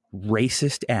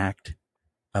racist act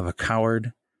of a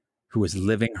coward who was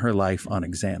living her life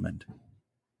unexamined.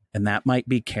 And that might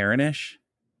be Karenish,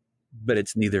 but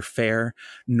it's neither fair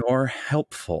nor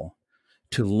helpful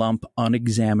to lump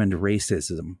unexamined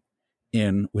racism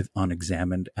in with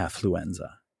unexamined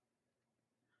affluenza.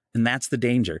 And that's the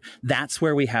danger. That's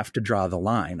where we have to draw the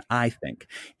line, I think.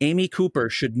 Amy Cooper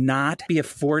should not be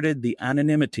afforded the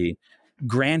anonymity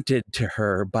granted to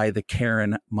her by the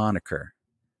Karen moniker.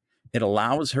 It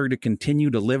allows her to continue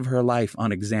to live her life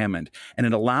unexamined, and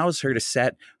it allows her to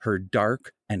set her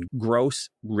dark and gross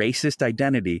racist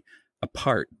identity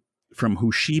apart from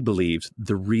who she believes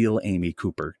the real Amy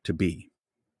Cooper to be.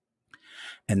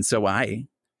 And so I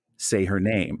say her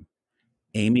name.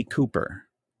 Amy Cooper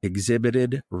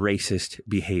exhibited racist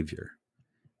behavior.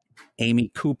 Amy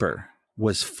Cooper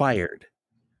was fired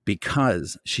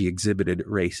because she exhibited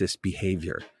racist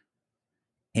behavior.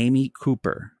 Amy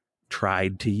Cooper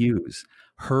tried to use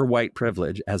her white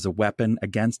privilege as a weapon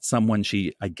against someone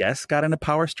she, I guess, got in a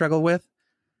power struggle with.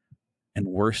 And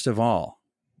worst of all,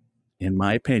 in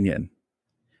my opinion,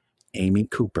 Amy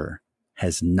Cooper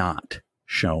has not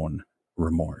shown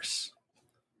remorse.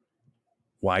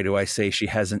 Why do I say she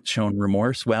hasn't shown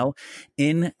remorse? Well,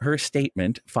 in her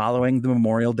statement following the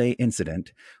Memorial Day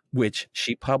incident, which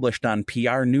she published on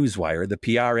PR Newswire, the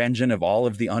PR engine of all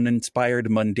of the uninspired,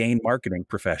 mundane marketing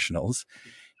professionals,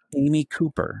 Amy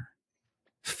Cooper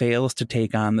fails to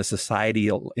take on the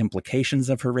societal implications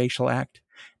of her racial act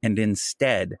and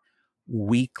instead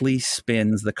weakly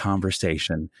spins the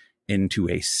conversation into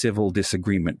a civil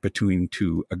disagreement between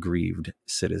two aggrieved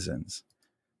citizens.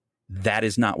 That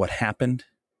is not what happened,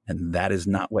 and that is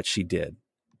not what she did.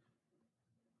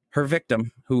 Her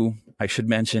victim, who I should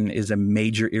mention is a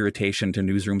major irritation to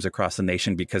newsrooms across the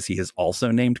nation because he is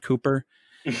also named Cooper,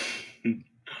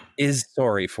 is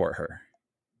sorry for her.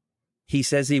 He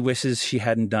says he wishes she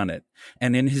hadn't done it.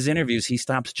 And in his interviews, he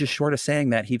stops just short of saying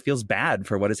that he feels bad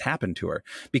for what has happened to her,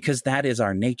 because that is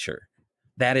our nature.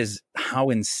 That is how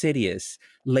insidious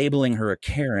labeling her a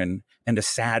Karen and a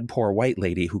sad, poor white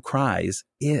lady who cries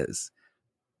is.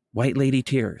 White lady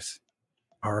tears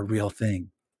are a real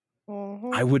thing.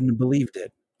 Mm-hmm. I wouldn't have believed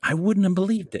it. I wouldn't have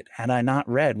believed it had I not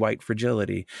read White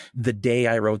Fragility. The day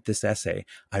I wrote this essay,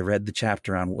 I read the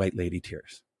chapter on white lady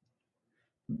tears.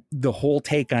 The whole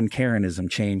take on Karenism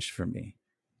changed for me.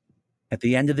 At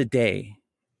the end of the day,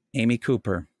 Amy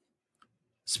Cooper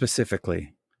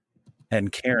specifically,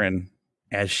 and Karen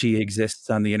as she exists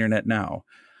on the internet now,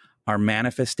 are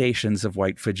manifestations of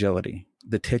white fragility,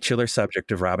 the titular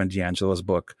subject of Robin DiAngelo's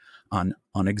book on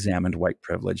unexamined white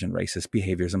privilege and racist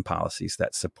behaviors and policies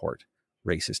that support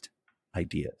racist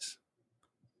ideas.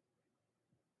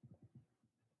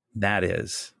 That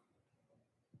is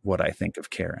what I think of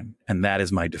Karen. And that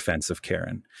is my defense of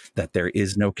Karen, that there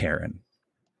is no Karen.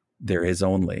 There is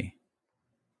only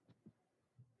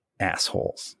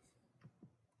assholes.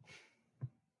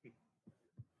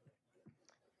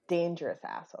 Dangerous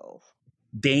assholes.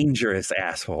 Dangerous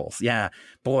assholes. Yeah.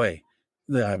 Boy,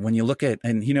 when you look at,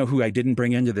 and you know who I didn't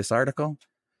bring into this article?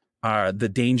 Are the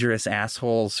dangerous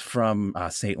assholes from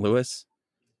St. Louis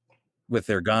with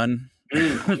their gun,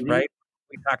 right?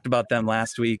 We talked about them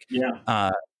last week.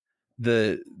 Yeah.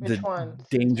 Which one?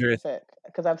 Dangerous,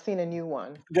 because I've seen a new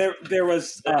one. There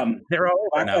was they're all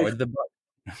over now with the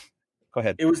book. Go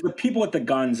ahead. It was the people with the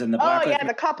guns and the black. Oh yeah,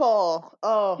 the couple.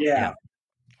 Oh yeah.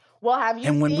 Well, have you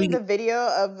seen the video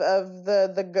of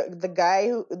the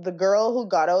guy the girl who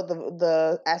got out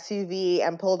the SUV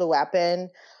and pulled a weapon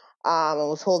and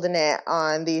was holding it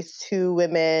on these two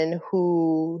women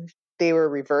who they were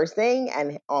reversing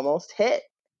and almost hit?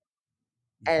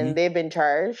 And they've been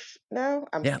charged now.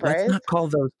 I'm surprised. Let's not call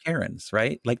those Karens,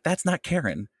 right? Like, that's not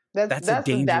Karen. That's a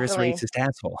dangerous, racist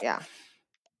asshole. Yeah.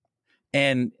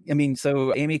 And I mean,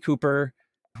 so Amy Cooper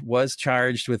was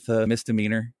charged with a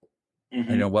misdemeanor.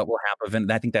 Mm-hmm. You know what will happen?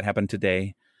 I think that happened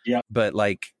today. Yeah. But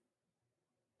like,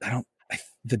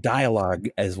 the dialogue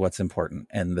is what's important,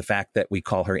 and the fact that we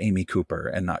call her Amy Cooper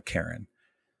and not Karen,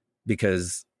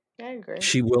 because I agree.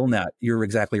 She will not. You're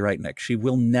exactly right, Nick. She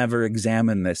will never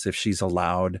examine this if she's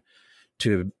allowed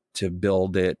to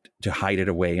build it, to hide it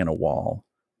away in a wall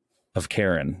of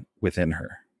Karen within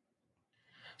her.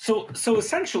 So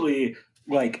essentially,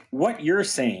 like, what you're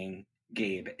saying,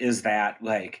 Gabe, is that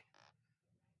like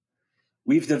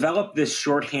we've developed this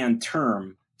shorthand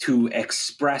term to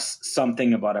express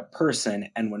something about a person,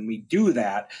 and when we do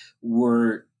that,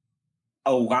 we're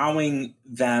allowing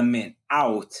them an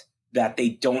out that they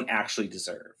don't actually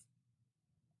deserve.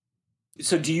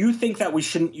 So do you think that we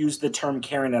shouldn't use the term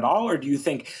Karen at all, or do you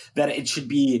think that it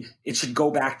should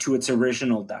go back to its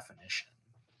original definition?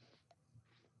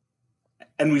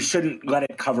 And we shouldn't let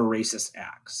it cover racist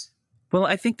acts? Well,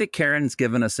 I think that Karen's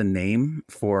given us a name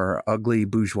for ugly,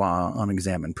 bourgeois,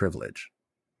 unexamined privilege.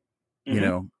 Mm-hmm. You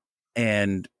know,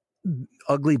 and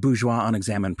ugly bourgeois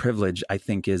unexamined privilege, I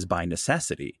think, is by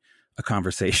necessity a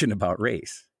conversation about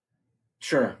race.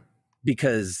 Sure.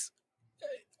 Because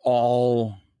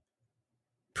all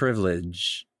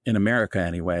privilege in America,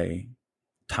 anyway,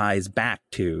 ties back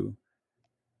to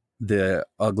the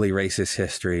ugly racist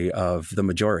history of the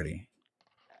majority.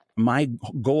 My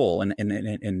goal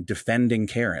in defending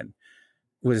Karen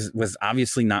was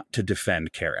obviously not to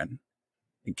defend Karen.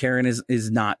 Karen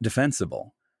is not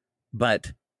defensible,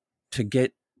 but to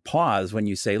get pause when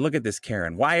you say, look at this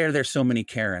Karen. Why are there so many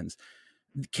Karens?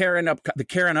 The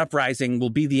Karen uprising will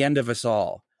be the end of us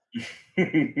all.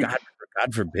 God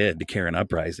forbid the Karen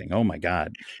uprising. Oh my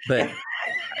God. But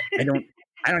I don't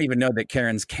even know that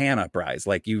Karens can uprise.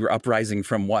 Like, you're uprising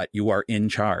from what? You are in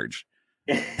charge.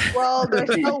 Well,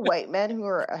 there's still white men who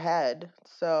are ahead.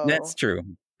 So That's true.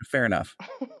 Fair enough.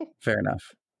 Fair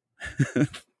enough.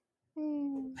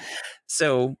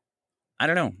 So, I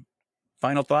don't know.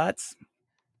 Final thoughts?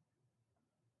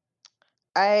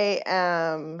 I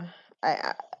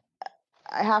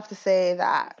have to say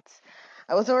that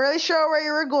I wasn't really sure where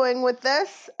you were going with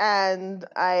this, and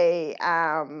I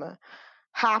am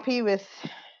happy with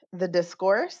the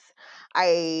discourse.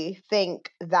 I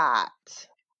think that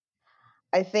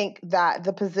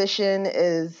the position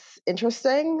is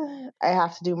interesting. I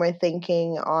have to do my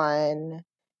thinking on,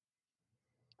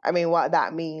 what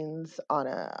that means on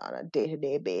a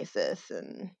day-to-day basis,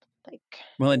 and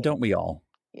well, and don't we all?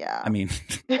 Yeah. I mean,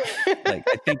 I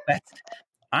think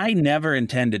I never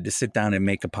intended to sit down and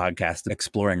make a podcast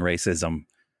exploring racism.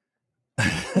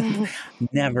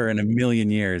 Never in a million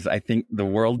years. I think the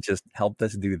world just helped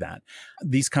us do that.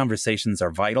 These conversations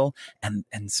are vital and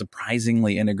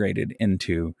surprisingly integrated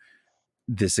into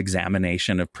this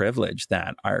examination of privilege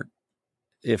that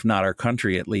if not our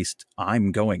country, at least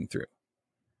I'm going through.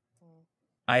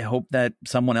 I hope that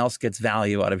someone else gets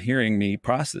value out of hearing me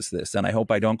process this. And I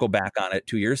hope I don't go back on it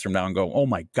 2 years from now and go, oh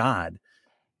my God,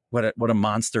 what a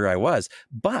monster I was.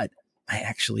 But I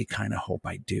actually kind of hope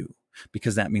I do,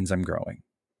 because that means I'm growing.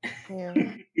 Yeah.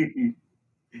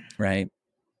 Right.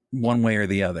 One way or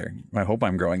the other. I hope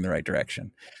I'm growing the right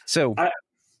direction. So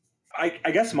I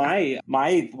guess my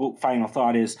final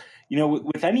thought is,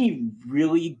 with any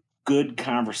really good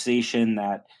conversation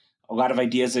that a lot of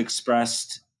ideas are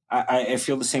expressed, I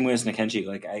feel the same way as Nikenji.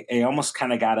 Like, I almost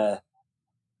kind of gotta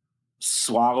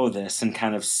swallow this and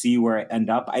kind of see where I end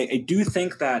up. I do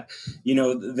think that,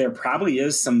 there probably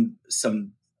is some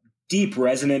deep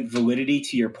resonant validity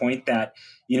to your point that,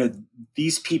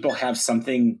 these people have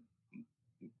something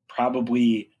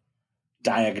probably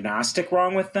diagnostic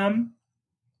wrong with them.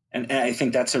 And I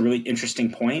think that's a really interesting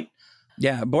point.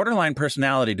 Yeah, borderline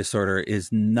personality disorder is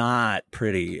not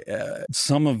pretty.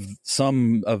 Some of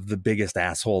the biggest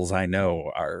assholes I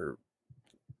know are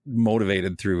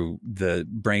motivated through the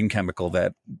brain chemical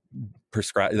that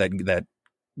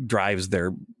drives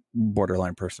their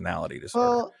borderline personality disorder.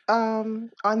 Well,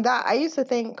 on that, I used to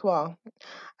think,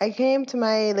 I came to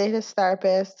my latest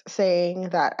therapist saying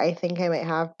that I think I might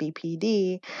have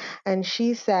BPD, and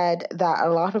she said that a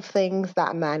lot of things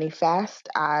that manifest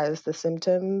as the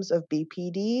symptoms of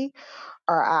BPD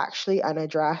are actually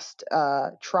unaddressed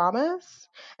traumas,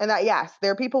 and that, yes,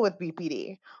 there are people with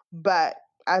BPD, but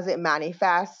as it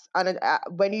manifests,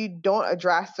 when you don't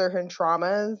address certain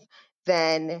traumas,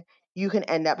 then you can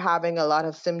end up having a lot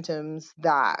of symptoms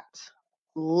that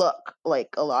look like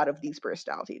a lot of these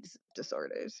personality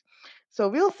disorders. So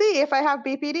we'll see if I have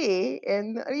BPD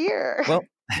in a year. Well,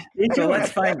 so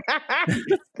let's find.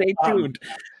 Stay tuned.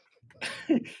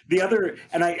 The other,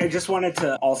 and I just wanted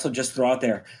to also just throw out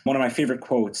there one of my favorite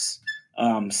quotes,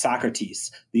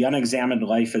 Socrates: "The unexamined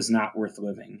life is not worth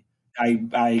living."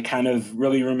 I kind of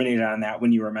really ruminated on that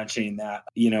when you were mentioning that.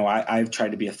 I've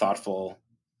tried to be a thoughtful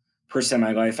person in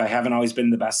my life. I haven't always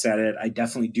been the best at it. I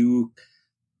definitely do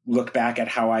look back at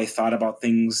how I thought about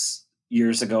things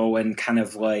years ago and kind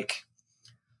of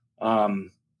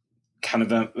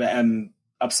am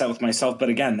upset with myself. But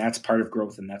again, that's part of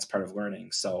growth and that's part of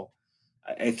learning. So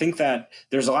I think that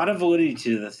there's a lot of validity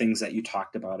to the things that you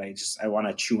talked about. I want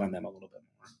to chew on them a little bit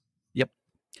more.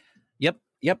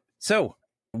 Yep. So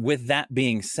with that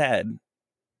being said,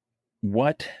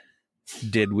 what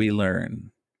did we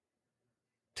learn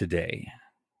today?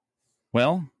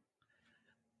 Well,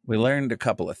 we learned a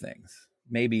couple of things,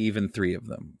 maybe even 3 of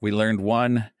them. We learned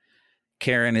 1,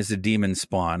 Karen is a demon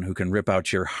spawn who can rip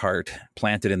out your heart,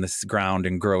 plant it in the ground,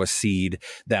 and grow a seed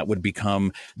that would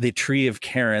become the tree of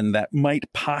Karen that might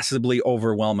possibly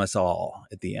overwhelm us all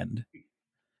at the end.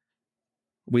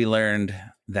 We learned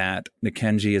that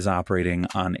Nikenji is operating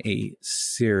on a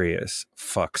serious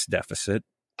fucks deficit.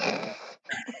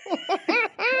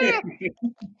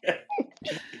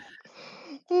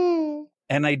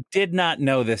 And I did not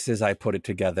know this as I put it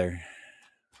together,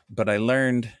 but I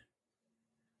learned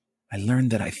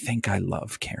that I think I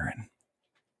love Karen.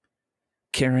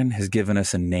 Karen has given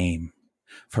us a name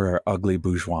for our ugly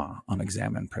bourgeois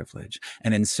unexamined privilege.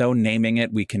 And in so naming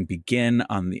it, we can begin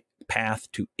on the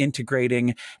path to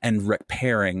integrating and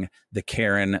repairing the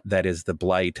Karen that is the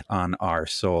blight on our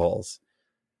souls.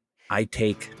 I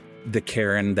take the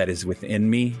Karen that is within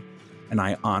me and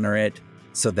I honor it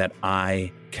so that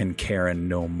I can Karen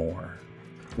no more.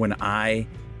 When I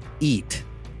eat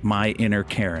my inner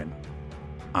Karen,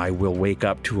 I will wake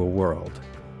up to a world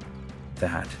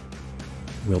that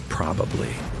will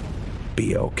probably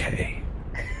be okay.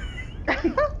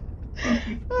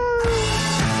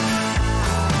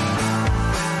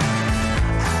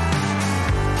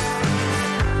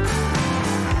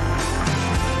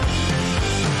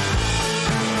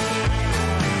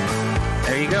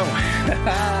 There you go.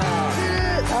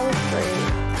 That was great.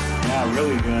 Yeah,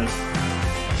 really good.